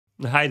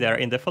Hi there,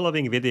 in the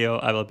following video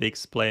I will be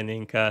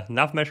explaining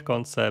NavMesh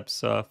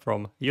concepts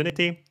from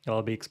Unity. I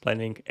will be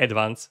explaining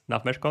advanced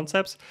NavMesh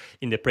concepts.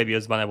 In the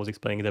previous one I was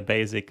explaining the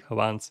basic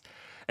ones.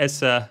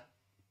 As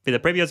with the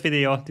previous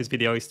video, this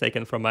video is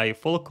taken from my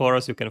full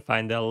course. You can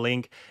find the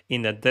link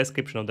in the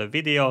description of the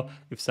video.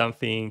 If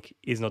something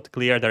is not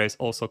clear, there is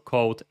also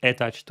code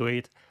attached to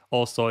it.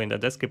 Also in the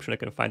description you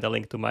can find a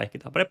link to my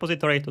GitHub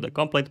repository, to the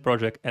complete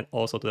project, and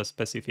also to the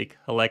specific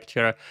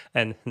lecture.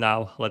 And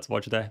now let's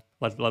watch the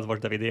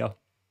video.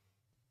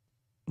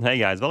 Hey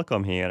guys,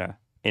 welcome here.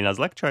 In this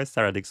lecture I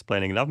started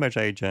explaining NavMesh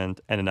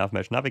agent and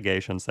NavMesh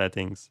navigation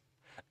settings.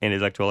 In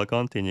this lecture we'll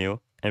continue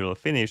and we'll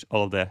finish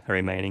all of the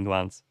remaining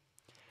ones.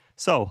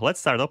 So let's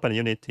start open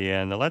Unity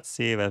and let's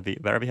see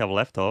where we have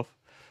left off.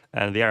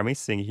 And we are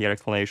missing here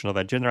explanation of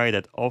a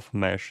generated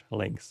off-mesh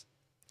links.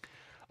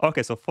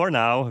 Okay, so for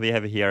now we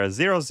have here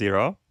 0,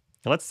 0.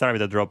 Let's start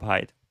with the drop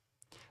height.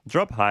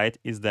 Drop height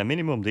is the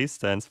minimum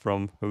distance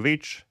from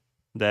which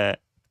the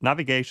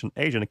navigation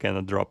agent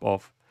can drop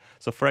off.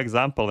 So for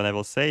example, when I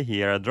will say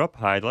here drop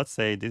height, let's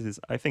say this is,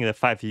 I think, the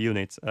 5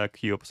 units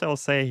cube. So I will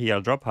say here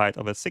drop height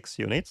of 6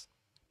 units.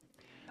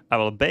 I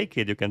will bake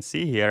it. You can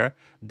see here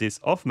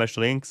these off-mesh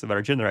links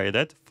were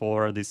generated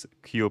for this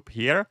cube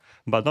here,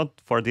 but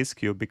not for this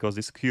cube because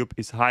this cube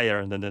is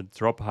higher than the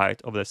drop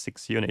height of the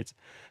 6 units.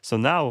 So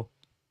now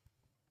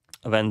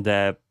when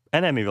the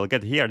enemy will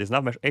get here, this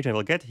NavMesh agent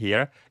will get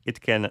here,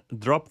 it can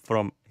drop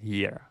from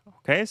here.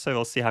 Okay, so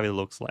we'll see how it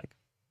looks like.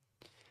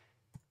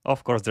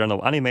 Of course, there are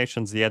no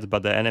animations yet,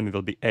 but the enemy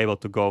will be able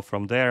to go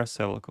from there.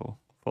 So we'll go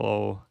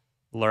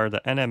follow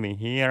the enemy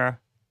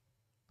here.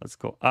 Let's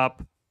go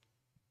up.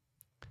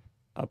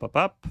 Up, up,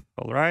 up.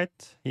 All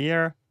right,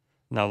 here.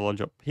 Now we'll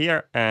jump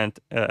here, and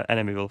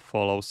enemy will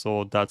follow.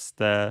 So that's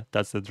the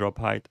drop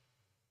height.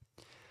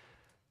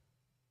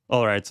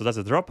 All right, so that's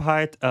the drop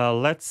height.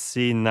 Let's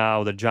see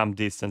now the jump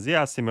distance.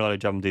 Yeah, similarly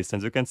jump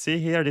distance. You can see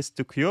here these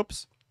two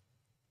cubes.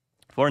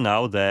 For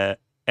now, the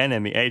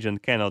enemy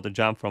agent cannot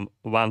jump from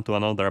one to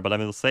another, but I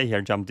will say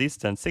here jump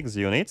distance 6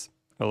 units.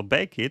 I'll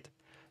bake it.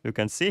 You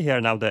can see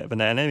here now that when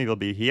the enemy will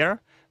be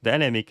here, the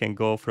enemy can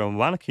go from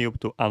one cube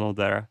to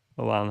another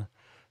one.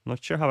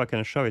 Not sure how I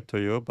can show it to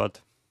you, but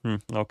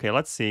okay,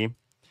 let's see.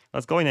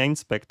 Let's go in the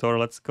inspector.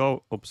 Let's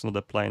go. Oops, not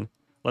the plane.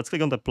 Let's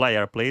click on the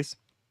player, please.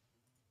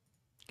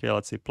 Okay,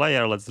 let's see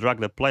player. Let's drag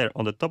the player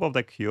on the top of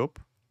the cube.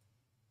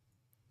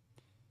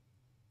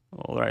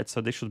 All right, so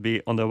this should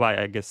be on the Y,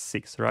 I guess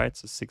 6, right?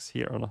 So 6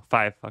 here, or no,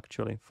 5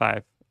 actually,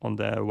 5 on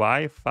the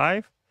Y,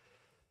 5.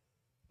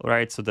 All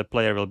right, so the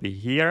player will be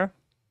here.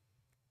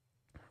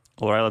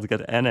 All right, let's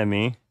get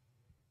enemy.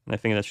 And I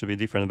think that should be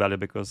different value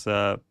because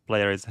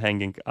player is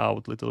hanging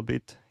out a little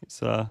bit.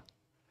 It's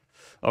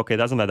okay,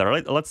 doesn't matter.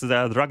 Let's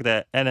drag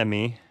the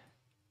enemy.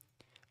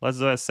 Let's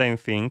do the same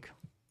thing.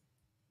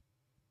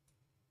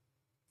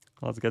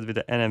 Let's get with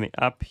the enemy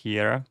up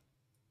here.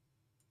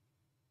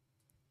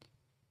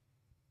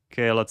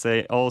 Okay, let's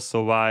say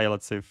also Y,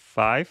 let's say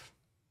 5.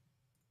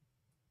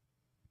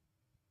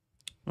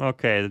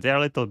 Okay, they're a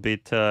little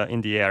bit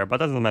in the air, but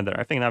doesn't matter.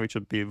 I think now it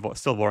should be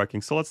still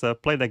working. So let's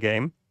play the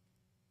game.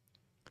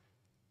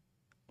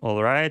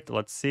 All right,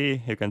 let's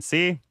see. You can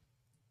see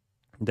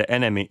the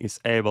enemy is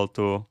able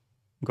to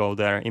go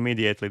there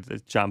immediately,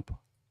 jump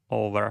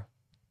over.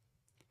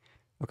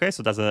 Okay,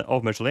 so that's an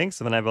off-mesh links.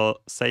 When I will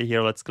say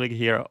here, let's click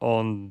here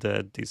on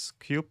this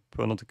cube,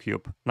 well, not the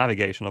cube,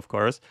 navigation, of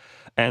course.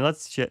 And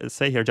let's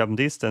say here jump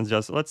distance,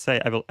 just let's say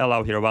I will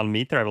allow here 1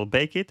 meter, I will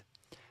bake it.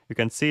 You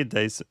can see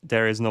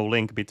there is no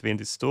link between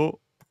these two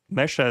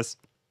meshes.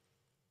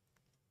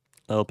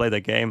 I'll play the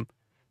game.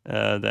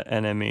 The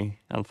enemy,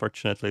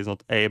 unfortunately, is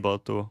not able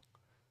to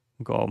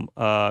go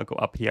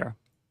up here.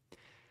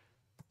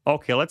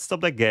 Okay, let's stop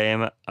the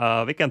game.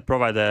 We can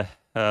provide an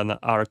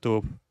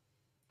R2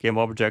 game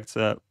objects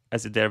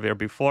as there were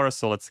before.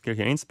 So let's click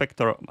here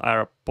inspector.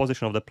 Our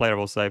position of the player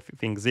was, I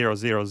think, 0,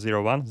 0,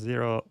 0, 1,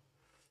 0,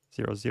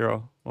 0,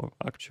 0. Oh,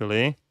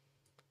 actually,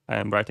 I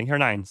am writing here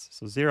 9s.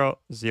 So 0,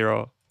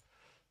 0,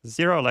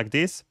 0 like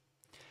this.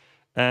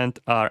 And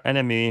our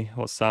enemy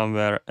was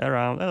somewhere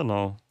around, I don't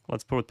know.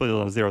 Let's put it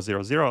on 0,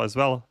 0, 0 as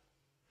well.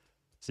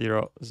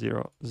 0,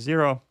 0,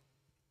 0.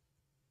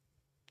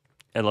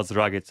 And let's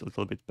drag it a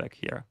little bit back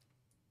here.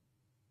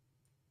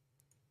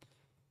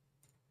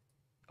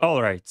 All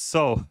right,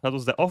 so that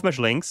was the off-mesh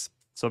links.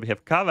 So we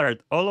have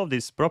covered all of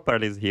these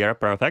properties here.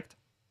 Perfect.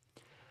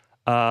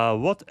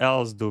 What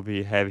else do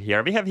we have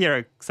here? We have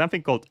here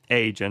something called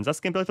agents. That's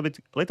can be a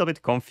little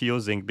bit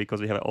confusing because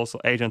we have also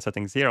agent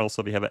settings here.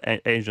 Also, we have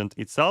an agent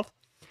itself.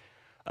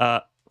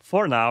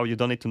 For now, you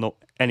don't need to know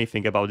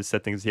anything about the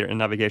settings here in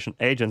navigation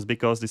agents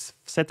because these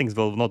settings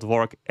will not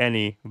work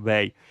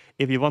anyway.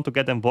 If you want to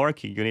get them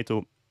working, you need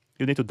to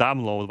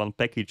download one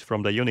package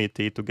from the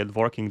Unity to get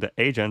working the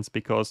agents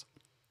because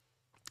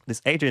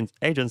this agent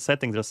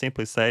settings just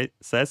simply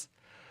says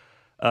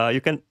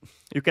you can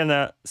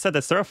set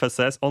the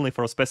surfaces only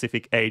for a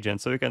specific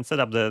agent. So you can set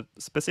up the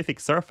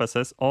specific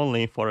surfaces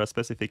only for a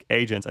specific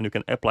agent, and you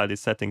can apply these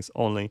settings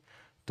only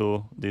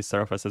to these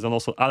surfaces and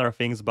also other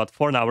things. But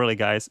for now, really,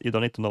 guys, you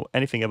don't need to know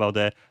anything about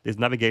this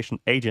navigation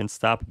agent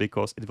stuff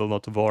because it will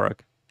not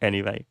work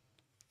anyway.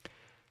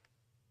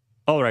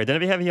 All right, then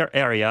we have here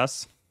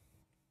areas.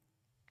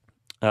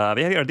 We have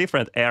here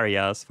different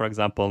areas, for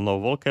example, no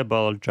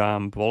walkable,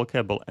 jump,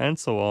 walkable, and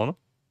so on.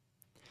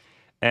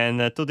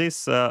 And to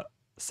these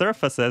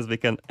surfaces, we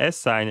can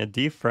assign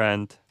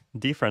different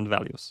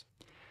values.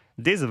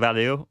 This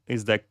value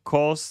is the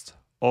cost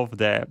of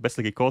the,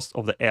 basically cost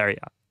of the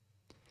area.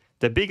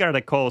 The bigger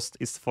the cost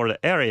is for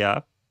the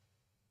area,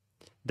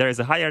 there is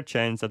a higher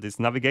chance that this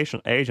navigation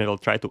agent will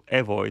try to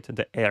avoid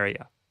the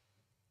area.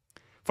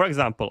 For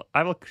example,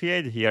 I will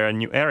create here a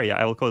new area.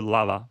 I will call it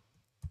lava.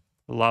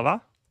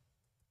 Lava.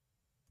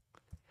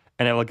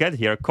 And I will get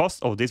here,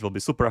 cost of this will be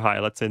super high.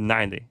 Let's say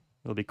 90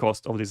 will be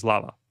cost of this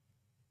lava.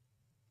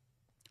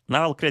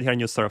 Now I'll create here a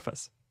new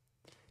surface.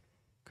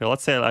 Okay,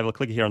 let's say I will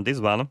click here on this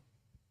one.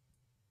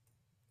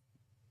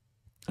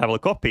 I will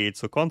copy it,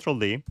 so Control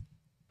D.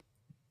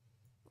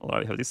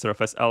 Already have this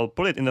surface. I'll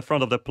put it in the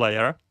front of the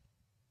player.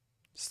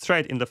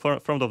 Straight in the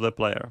front of the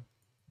player.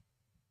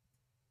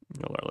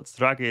 Alright, let's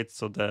drag it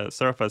so the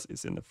surface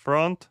is in the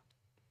front.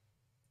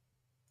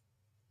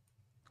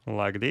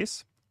 Like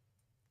this.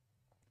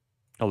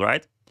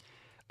 Alright.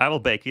 I will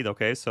bake it,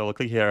 okay, so I'll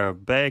click here,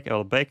 bake, I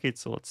will bake it,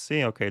 so let's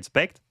see, okay, it's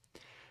baked.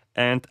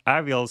 And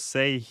I will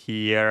say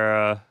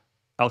here,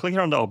 I'll click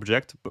here on the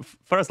object. But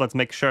first, let's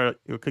make sure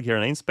you click here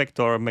on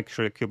inspector, make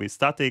sure your cube is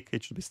static,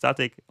 it should be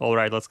static.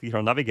 Alright, let's click here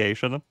on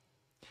navigation.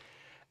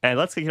 And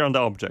let's click here on the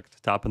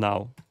object tab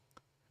now.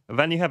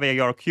 When you have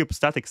your cube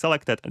static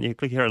selected and you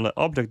click here on the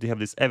object, you have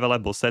these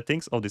available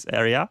settings of this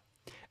area.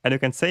 And you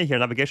can say here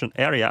navigation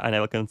area and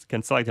I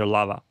can select your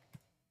lava.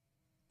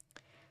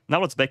 Now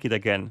let's bake it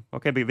again.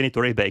 Okay, but we need to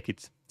rebake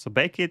it. So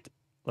bake it,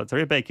 let's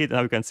rebake it.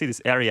 Now you can see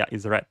this area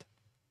is red.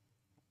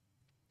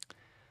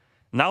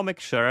 Now make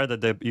sure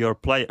that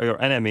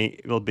your enemy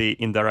will be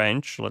in the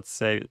range. Let's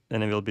say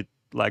enemy will be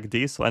like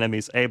this. So enemy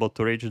is able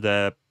to reach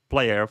the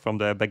player from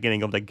the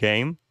beginning of the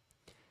game.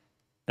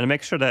 And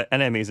make sure the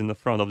enemy is in the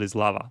front of this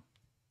lava.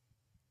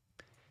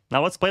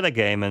 Now let's play the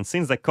game. And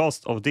since the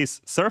cost of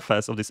this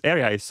surface, of this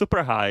area is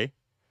super high,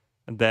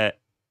 the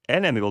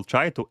enemy will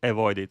try to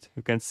avoid it.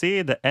 You can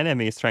see the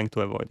enemy is trying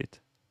to avoid it.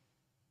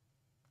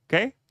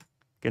 Okay?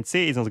 You can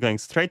see it's not going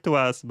straight to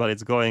us, but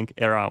it's going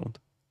around.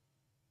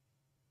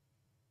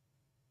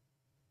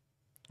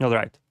 All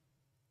right.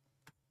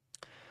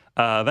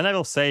 When I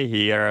will say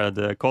here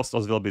the cost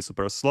will be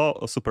super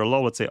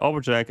low, let's say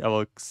object, I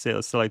will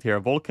select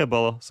here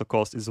walkable, so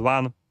cost is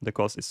 1, the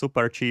cost is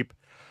super cheap.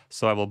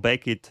 So I will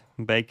bake it,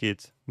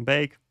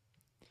 bake.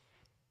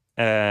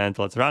 And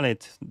let's run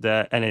it,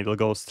 and it will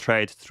go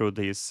straight through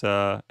this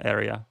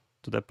area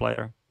to the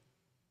player.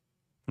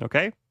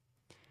 Okay?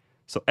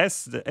 So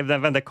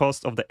when the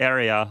cost of the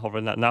area of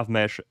a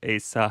NavMesh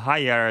is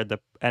higher, the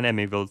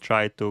enemy will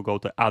try to go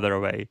the other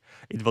way.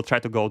 It will try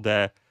to go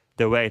the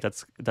way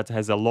that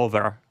has a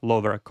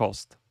lower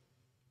cost.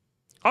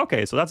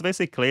 Okay, so that's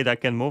basically it. I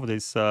can move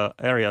this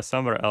area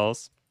somewhere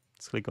else.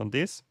 Let's click on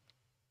this.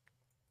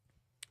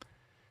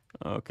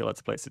 Okay,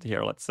 let's place it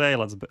here. Let's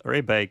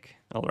rebake.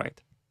 All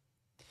right.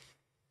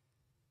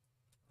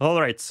 All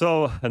right,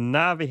 so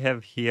now we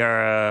have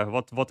here,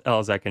 what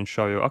else I can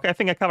show you? Okay, I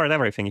think I covered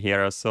everything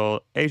here.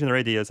 So agent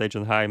radius,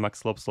 agent height, max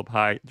slope, slope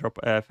height, drop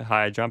F,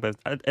 high, jump F,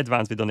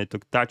 advanced we don't need to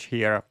touch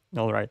here.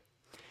 All right.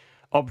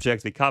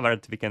 Objects we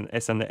covered, we can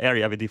assign the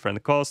area with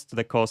different costs.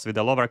 The cost with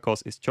the lower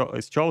cost is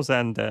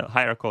chosen, the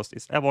higher cost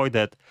is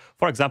avoided.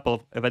 For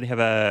example, when you have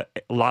a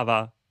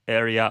lava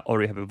area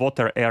or you have a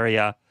water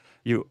area,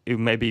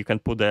 maybe you can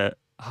put the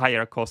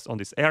higher cost on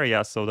this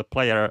area, so the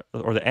player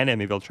or the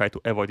enemy will try to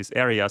avoid these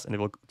areas and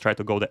it will try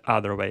to go the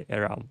other way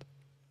around.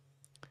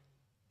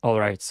 All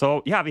right,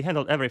 so yeah, we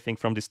handled everything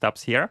from these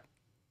tabs here.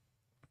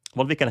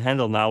 What we can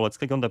handle now, let's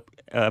click on the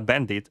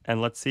bandit and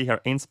let's see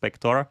here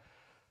inspector.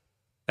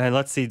 And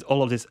let's see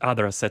all of these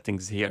other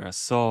settings here.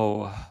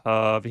 So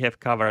we have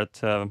covered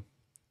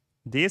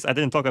this. I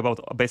didn't talk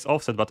about base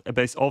offset, but a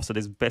base offset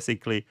is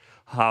basically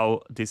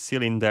how this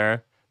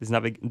cylinder,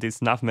 this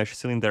NavMesh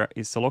cylinder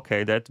is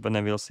located. When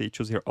I will see,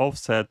 choose here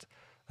offset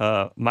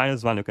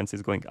 -1, you can see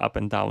it's going up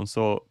and down.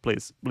 So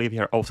please leave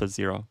here offset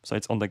 0, so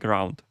it's on the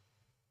ground.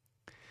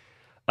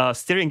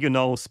 Steering, you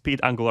know, speed,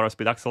 angular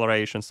speed,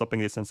 acceleration,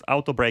 stopping distance,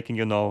 auto braking,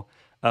 you know,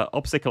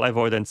 obstacle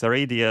avoidance,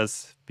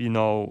 radius, you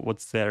know,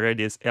 what's the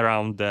radius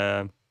around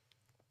this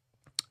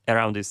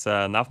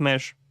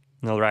NavMesh.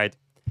 All right.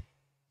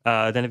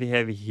 Then we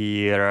have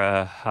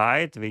here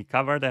height. We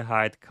cover the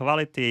height,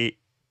 quality.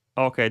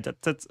 Okay,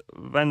 that's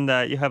when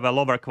you have a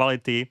lower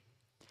quality,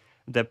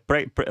 the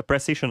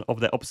precision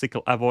of the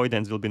obstacle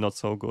avoidance will be not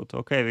so good.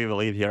 Okay, we will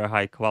leave here a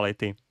high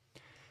quality.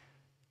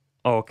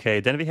 Okay,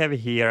 then we have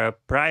here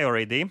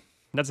priority.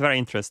 That's a very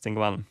interesting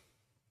one.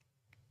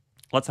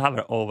 Let's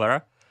hover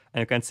over,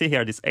 and you can see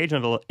here this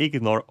agent will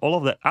ignore all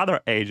of the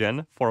other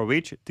agents for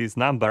which this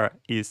number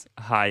is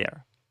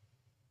higher.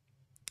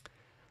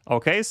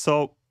 Okay,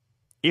 so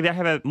if I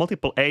have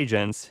multiple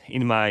agents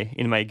in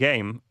my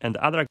game, and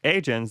other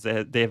agents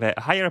they have a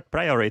higher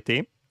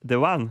priority,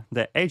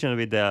 the agent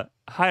with the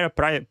higher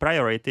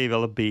priority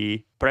will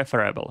be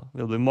preferable,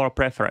 will be more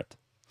preferred.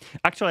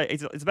 Actually,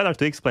 it's better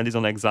to explain this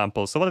on an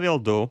example. So what we'll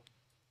do,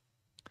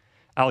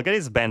 I'll get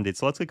this bandit.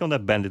 So let's click on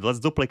that bandit. Let's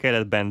duplicate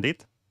that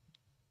bandit.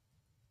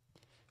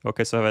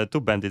 Okay, so I have 2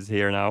 bandits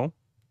here now.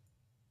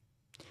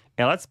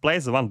 And let's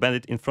place one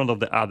bandit in front of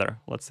the other.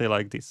 Let's say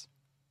like this.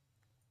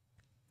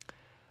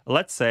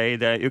 Let's say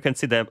that you can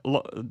see the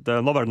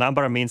lower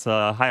number means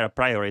a higher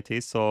priority,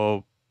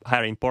 so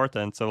higher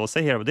importance. So we'll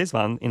say here this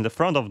one, in the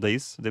front of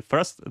this, the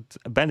first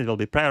bandit will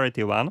be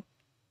priority 1.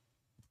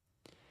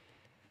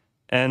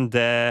 And,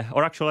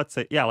 or actually, let's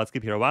say, yeah, let's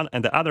keep here 1.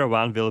 And the other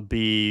one will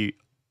be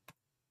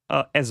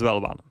as well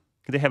 1.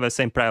 They have the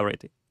same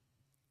priority.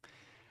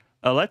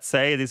 Let's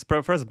say this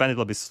first bandit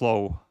will be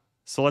slow.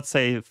 So let's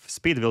say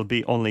speed will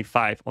be only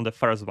 5 on the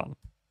first one.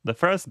 The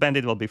first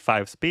bandit will be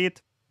 5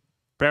 speed,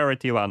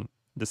 priority 1.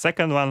 The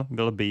second one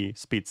will be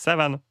speed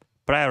 7,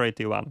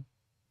 priority 1.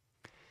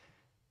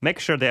 Make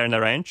sure they are in the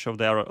range of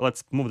their.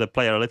 Let's move the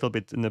player a little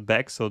bit in the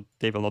back so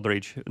they will not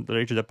reach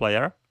the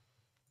player.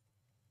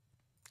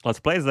 Let's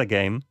place the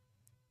game.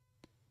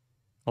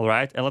 All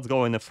right, and let's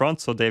go in the front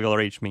so they will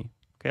reach me.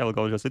 Okay, I'll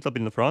go just a little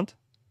bit in the front.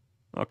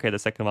 Okay, the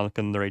second one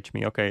can reach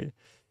me. Okay,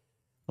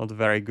 not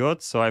very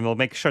good. So I will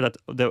make sure that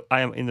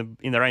I am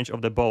in the range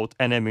of the both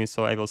enemies.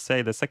 So I will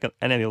say the second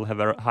enemy will have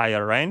a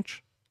higher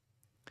range.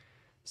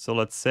 So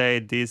let's say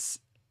the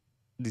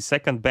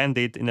second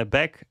bandit in the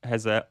back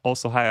has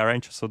also higher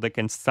range, so they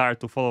can start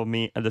to follow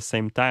me at the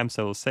same time.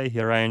 So we'll say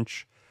here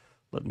range.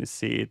 Let me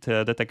see it.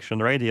 Detection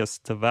radius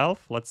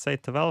 12. Let's say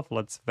 12.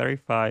 Let's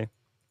verify.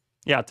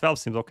 Yeah, 12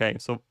 seems okay.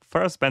 So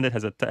first bandit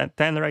has a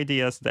 10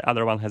 radius. The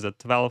other one has a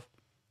 12.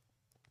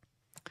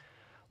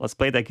 Let's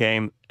play the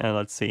game and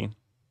let's see.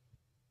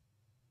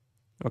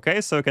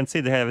 Okay, so you can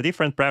see they have a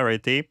different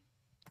priority.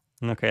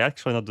 Okay,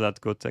 actually not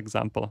that good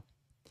example.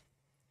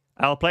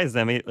 I'll place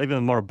them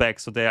even more back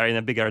so they are in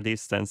a bigger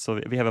distance. So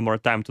we have more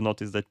time to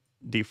notice the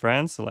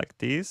difference like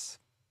this.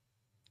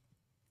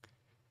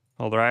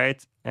 All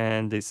right,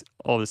 and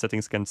all the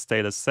settings can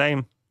stay the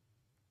same.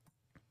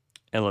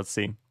 And let's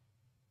see.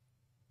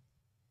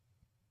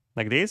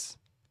 Like this.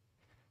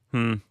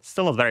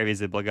 Still not very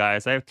visible,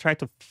 guys. I've tried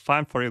to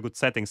find for you good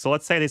settings. So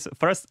let's say this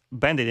first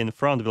bandit in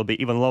front will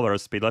be even lower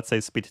speed. Let's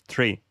say speed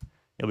 3.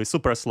 It'll be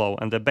super slow,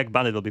 and the back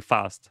bandit will be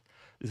fast.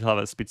 This will have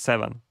a speed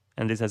 7,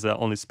 and this has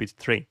only speed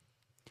 3.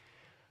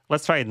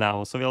 Let's try it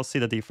now, so we'll see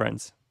the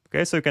difference.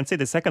 Okay, so you can see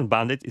the second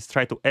bandit is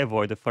trying to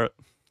avoid the first.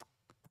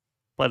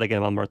 Play it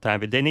again one more time.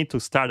 They need to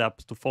start up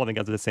to following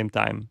us at the same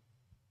time.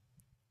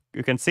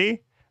 You can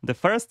see the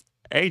first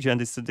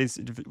agent is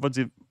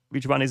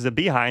which one is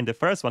behind. The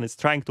first one is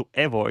trying to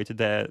avoid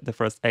the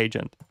first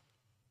agent.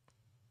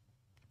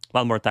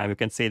 One more time, you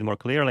can see it more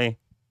clearly.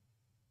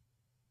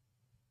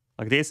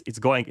 Like this, it's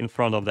going in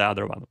front of the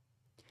other one.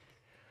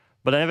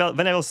 But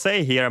when I will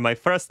say here, my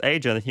first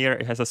agent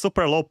here has a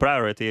super low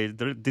priority.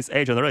 This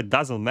agent really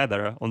doesn't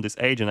matter on this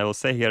agent. I will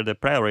say here the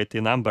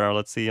priority number.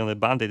 Let's see on the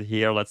bandit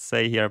here. Let's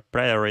say here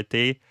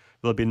priority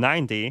will be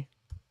 90.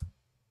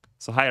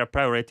 So higher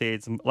priority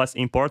is less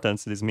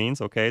importance. This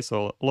means, okay,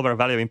 so lower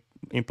value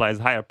implies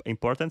higher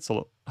importance.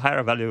 So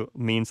higher value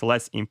means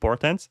less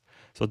importance.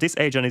 So this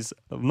agent is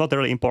not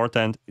really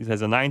important. It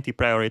has a 90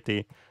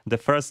 priority.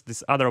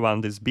 This other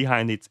one, this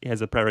behind it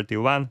has a priority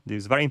 1. This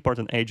is very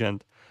important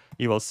agent.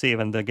 You will see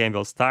when the game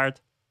will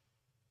start.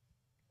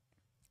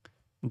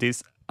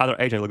 This other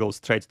agent will go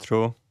straight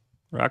through.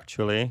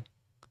 Actually,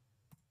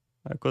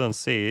 I couldn't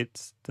see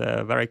it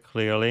very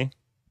clearly.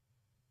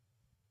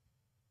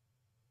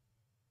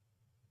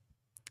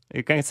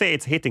 You can see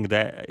it's hitting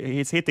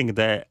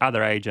the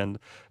other agent.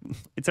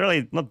 It's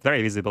really not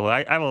very visible.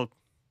 I'll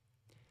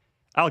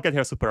get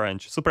here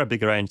super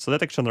big range. So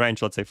detection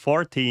range, let's say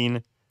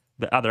 14.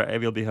 The other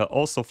will be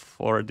also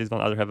for this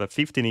one. Other have a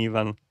 15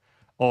 even.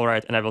 All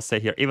right, and I will say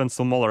here even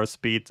smaller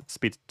speed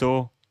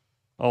 2.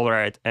 All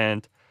right,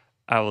 and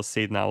I will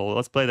see it now.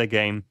 Let's play the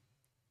game.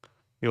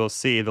 You will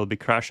see it will be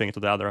crashing to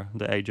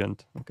the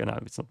agent. Okay, now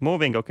it's not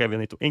moving. Okay, we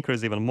need to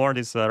increase even more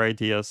this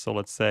radius. So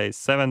let's say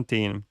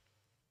 17.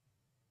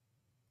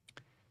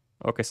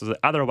 Okay, so the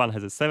other one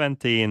has a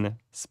 17,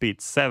 speed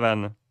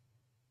 7.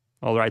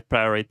 All right,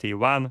 priority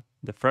 1.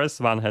 The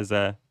first one has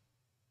a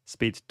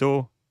speed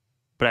 2,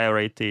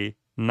 priority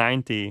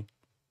 90.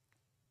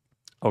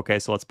 Okay,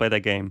 so let's play the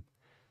game.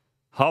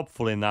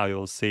 Hopefully now you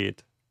will see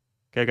it.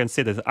 Okay, you can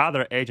see this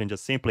other agent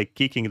just simply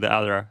kicking the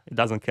other. It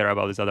doesn't care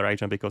about this other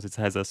agent because it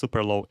has a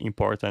super low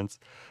importance.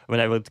 When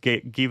I will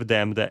give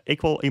them the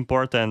equal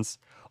importance,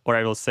 or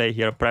I will say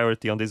here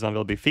priority on this one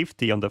will be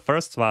 50 on the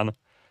first one,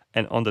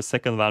 and on the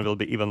second one will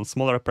be even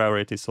smaller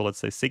priority, so let's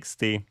say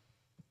 60.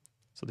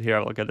 So here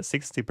I will get a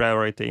 60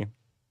 priority.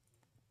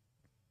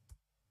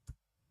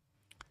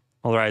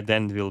 All right,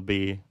 then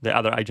the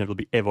other agent will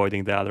be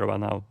avoiding the other one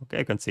now. Okay,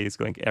 you can see it's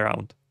going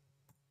around.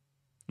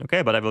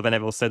 Okay, but when I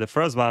will say the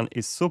first one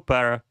is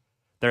super,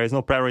 there is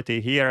no priority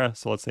here,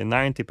 so let's say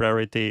 90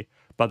 priority,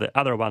 but the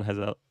other one has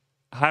a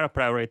higher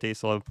priority,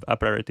 so a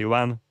priority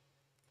 1.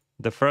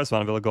 The first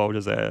one will go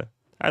just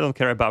I don't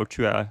care about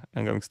you,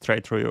 I'm going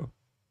straight through you.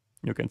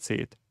 You can see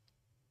it.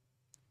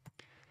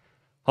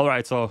 All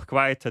right, so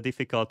quite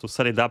difficult to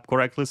set it up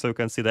correctly, so you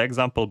can see the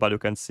example, but you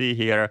can see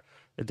here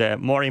the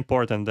more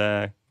important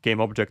the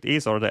game object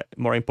is, or the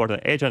more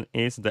important agent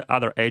is, the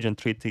other agent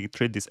treat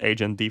this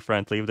agent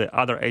differently. If the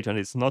other agent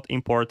is not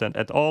important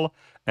at all,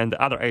 and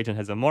the other agent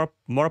has a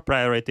more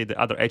priority, the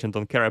other agent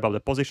don't care about the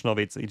position of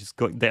it,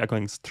 they are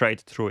going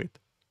straight through it.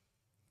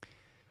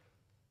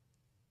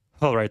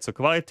 All right, so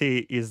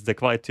quality is the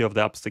quality of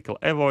the obstacle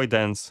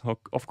avoidance.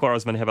 Of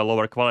course, when you have a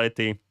lower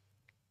quality,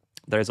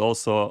 there is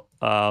also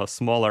a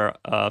smaller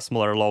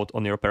load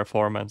on your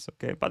performance,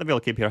 okay? But we'll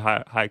keep here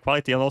high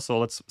quality, and also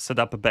let's set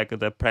up back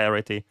the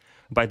priority.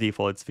 By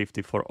default, it's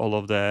 50 for all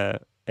of the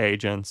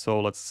agents, so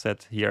let's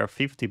set here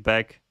 50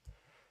 back,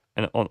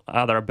 and on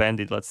other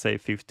bandit, let's say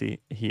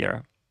 50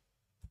 here.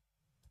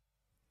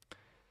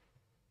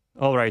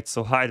 All right,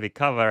 so height we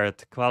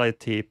covered,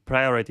 quality,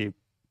 priority,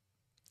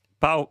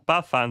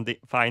 path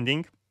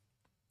finding,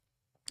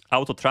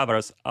 auto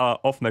traverse,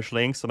 off-mesh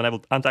links. So when I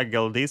will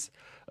untoggle this,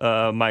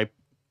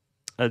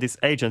 this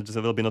agent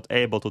will be not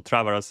able to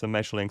traverse a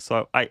mesh link.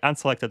 So I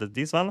unselected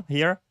this one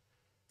here.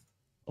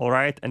 All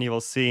right, and you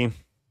will see,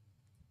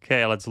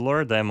 okay, let's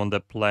lure them on the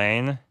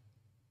plane.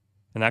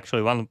 And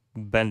actually one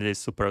bandit is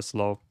super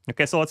slow.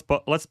 Okay, so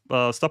let's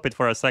stop it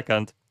for a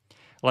second.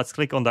 Let's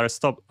click on our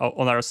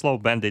slow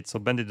bandit, so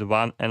bandit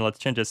 1, and let's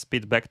change the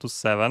speed back to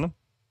 7.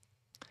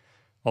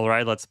 All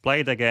right, let's play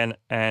it again,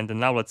 and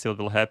now let's see what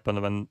will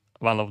happen when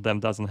one of them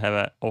doesn't have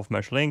an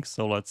off-mesh link.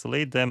 So let's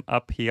lead them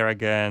up here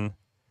again.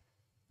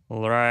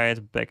 All right,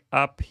 back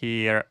up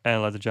here,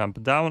 and let's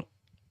jump down.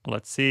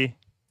 Let's see.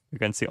 You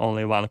can see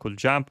only one could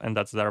jump, and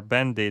that's our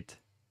bandit.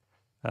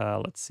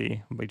 Let's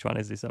see, which one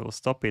is this? I will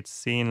stop it.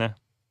 Scene.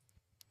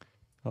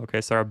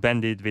 Okay, so our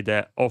bandit with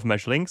the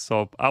off-mesh links.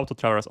 So auto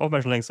traverse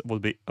off-mesh links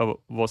would be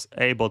was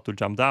able to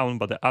jump down,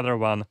 but the other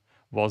one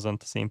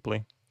wasn't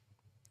simply.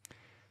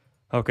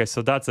 Okay,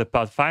 so that's the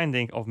path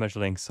finding of mesh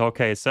links.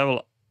 Okay, so I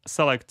will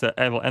select,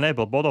 I will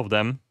enable both of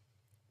them.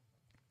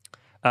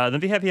 Then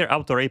we have here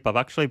auto repath.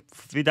 Actually,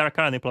 with our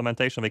current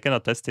implementation, we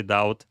cannot test it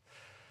out.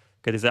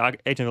 Okay, this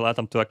agent will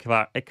attempt to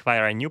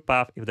acquire a new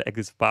path if the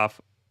existing path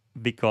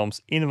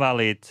becomes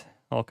invalid.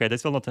 Okay,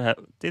 this will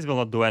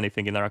not do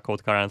anything in our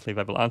code currently. If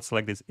I will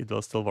unselect this, it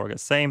will still work the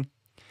same.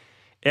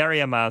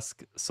 Area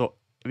mask. So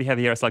we have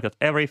here selected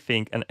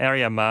everything, and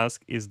area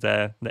mask is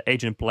the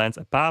agent plans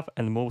a path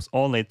and moves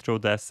only through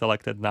the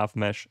selected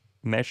NavMesh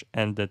mesh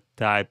and the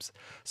types.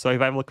 So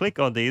if I will click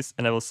on this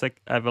and I will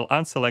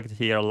unselect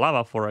here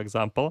lava, for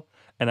example,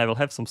 and I will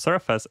have some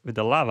surface with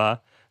the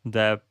lava,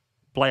 the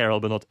player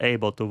will be not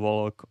able to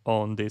walk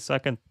on this. So I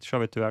can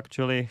show it to you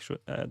actually.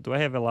 Do I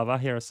have a lava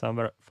here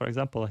somewhere? For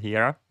example,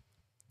 here.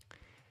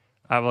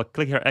 I will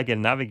click here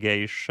again,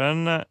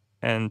 navigation,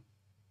 and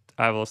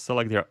I will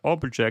select your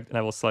object and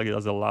I will select it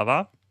as a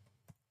lava.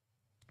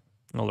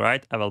 All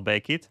right, I will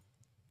bake it.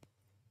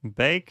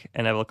 Bake,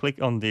 and I will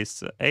click on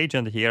this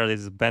agent here.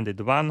 This is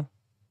bandit 1.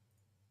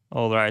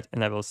 All right,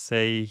 and I will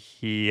say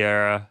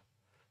here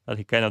that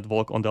he cannot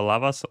walk on the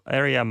lava. So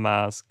area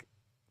mask.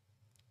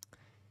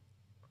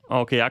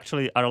 Okay,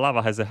 actually our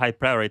lava has a high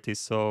priority.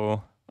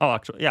 So, oh,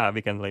 actually, yeah,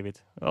 we can leave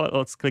it.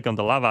 Let's click on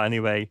the lava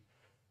anyway.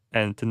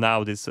 And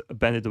now this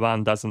bandit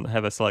 1 doesn't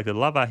have a selected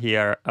lava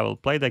here. I will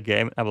play the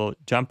game. I will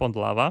jump on the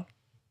lava.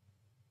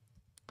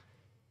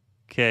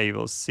 Okay, you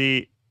will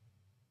see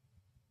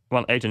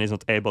one agent is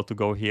not able to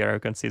go here. You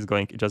can see it's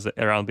going just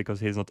around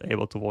because he's not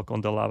able to walk on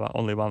the lava.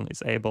 Only one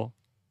is able.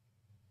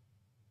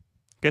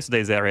 Okay, so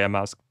there's area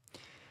mask.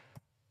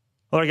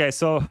 Alright guys,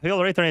 so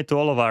we'll return it to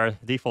all of our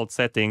default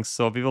settings.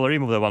 So we will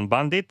remove the one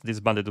bandit, this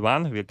bandit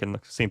 1. We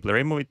can simply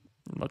remove it.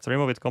 Let's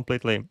remove it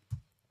completely.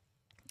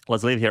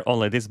 Let's leave here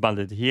only this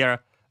bandit here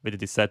with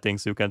the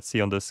settings you can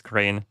see on the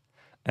screen.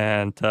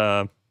 And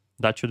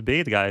that should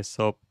be it, guys.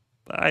 So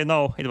I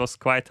know it was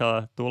quite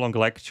too long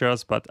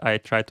lectures, but I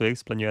tried to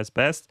explain you as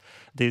best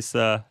this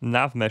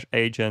NavMesh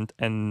agent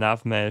and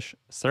NavMesh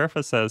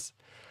surfaces.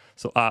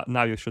 So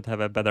now you should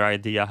have a better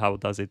idea how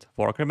does it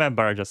work.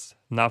 Remember, just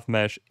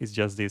NavMesh is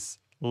just this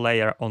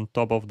layer on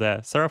top of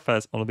the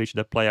surface on which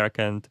the player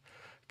can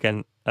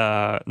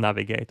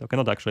navigate. Okay,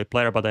 not actually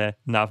player, but a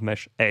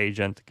NavMesh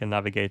agent can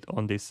navigate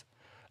on this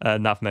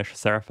NavMesh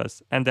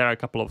surface. And there are a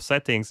couple of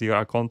settings. You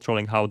are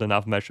controlling how the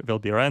NavMesh will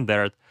be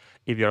rendered.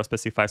 If you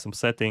specify some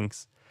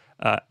settings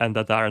and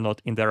that are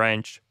not in the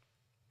range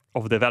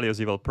of the values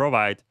you will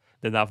provide,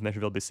 the NavMesh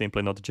will be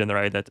simply not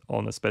generated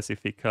on a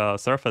specific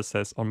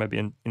surfaces, or maybe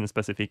in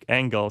specific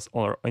angles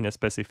or in a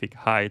specific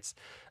heights,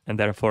 and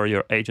therefore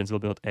your agents will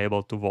be not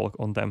able to walk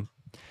on them.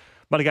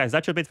 But guys,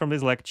 that should be it from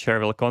this lecture.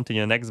 We'll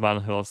continue the next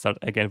one. We'll start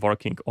again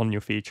working on new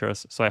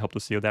features. So I hope to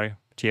see you there.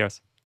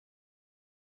 Cheers.